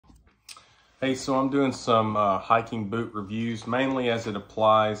Hey, so I'm doing some hiking boot reviews, mainly as it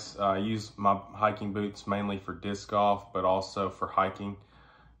applies. I use my hiking boots mainly for disc golf, but also for hiking.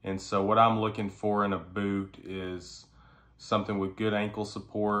 And so what I'm looking for in a boot is something with good ankle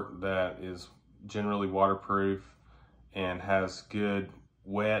support that is generally waterproof and has good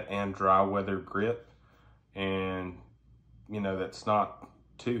wet and dry weather grip. And, that's not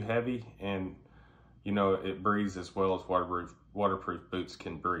too heavy, and, it breathes as well as waterproof boots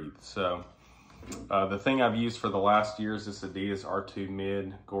can breathe. So the thing I've used for the last year is this Adidas R2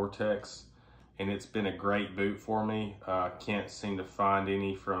 mid Gore-Tex, and it's been a great boot for me. Can't seem to find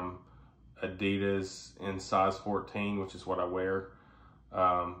any from Adidas in size 14, which is what I wear.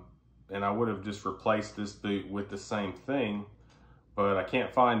 And I would have just replaced this boot with the same thing, but I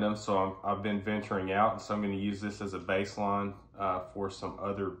can't find them, so I've been venturing out, and so I'm going to use this as a baseline for some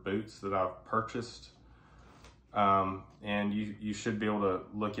other boots that I've purchased. And you should be able to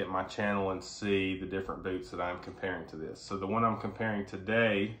look at my channel and see the different boots that I'm comparing to this. So the one I'm comparing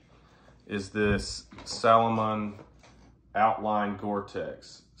today is this Salomon Outline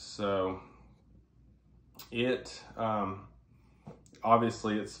Gore-Tex. So it,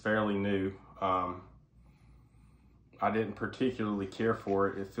 obviously it's fairly new. I didn't particularly care for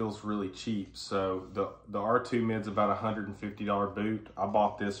it. It feels really cheap. So the R2 mid's about $150 boot. I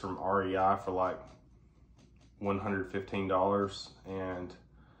bought this from REI for like $115, and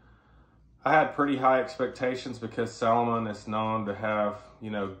I had pretty high expectations because Salomon is known to have,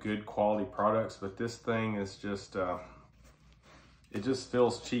 good quality products, but this thing is just, it just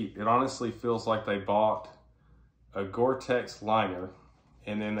feels cheap. It honestly feels like they bought a Gore-Tex liner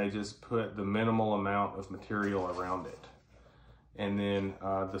and then they just put the minimal amount of material around it. And then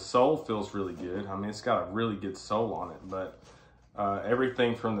the sole feels really good. I mean, it's got a really good sole on it, but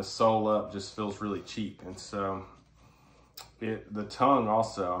everything from the sole up just feels really cheap. And so the tongue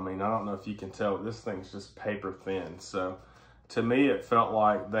also, I mean, I don't know if you can tell, this thing's just paper thin. So to me, it felt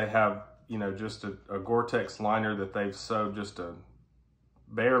like they have, just a Gore-Tex liner that they've sewed just a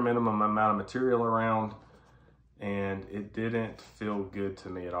bare minimum amount of material around, and it didn't feel good to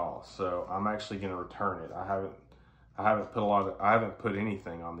me at all. So I'm actually going to return it. I haven't put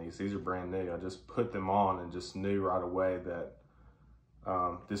anything on these. These are brand new. I just put them on and just knew right away that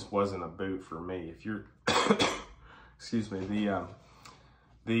this wasn't a boot for me. If you're, excuse me,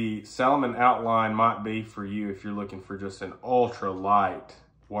 the Salomon Outline might be for you if you're looking for just an ultra light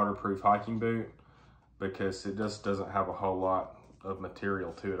waterproof hiking boot, because it just doesn't have a whole lot of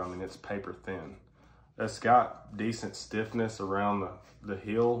material to it. I mean, it's paper thin. It's got decent stiffness around the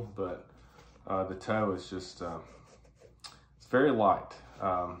heel, but the toe is just, it's very light.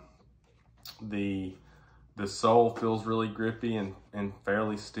 The sole feels really grippy and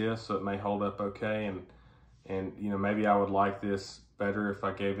fairly stiff, so it may hold up okay. And maybe I would like this better if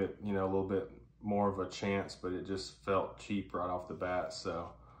I gave it, a little bit more of a chance, but it just felt cheap right off the bat, so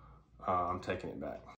I'm taking it back.